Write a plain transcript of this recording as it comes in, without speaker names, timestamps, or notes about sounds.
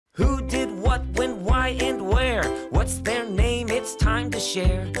why and where. What's their name? It's time to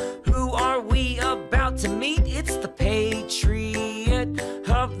share. Who are we about to meet? It's the Patriot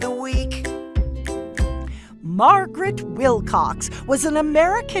of the Week. Margaret Wilcox was an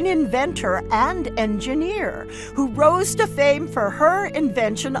American inventor and engineer who rose to fame for her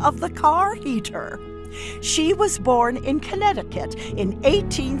invention of the car heater. She was born in Connecticut in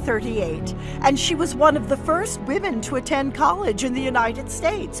 1838, and she was one of the first women to attend college in the United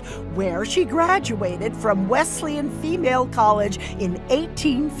States, where she graduated from Wesleyan Female College in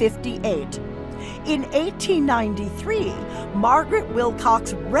 1858. In 1893, Margaret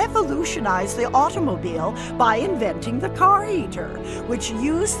Wilcox revolutionized the automobile by inventing the car heater, which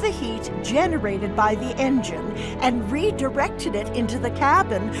used the heat generated by the engine and redirected it into the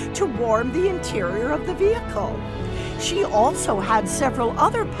cabin to warm the interior of the vehicle. She also had several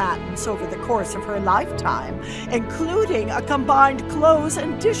other patents over the course of her lifetime, including a combined clothes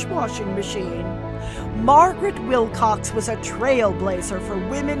and dishwashing machine. Margaret Wilcox was a trailblazer for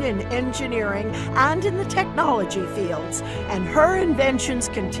women in engineering and in the technology fields, and her inventions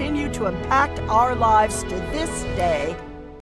continue to impact our lives to this day.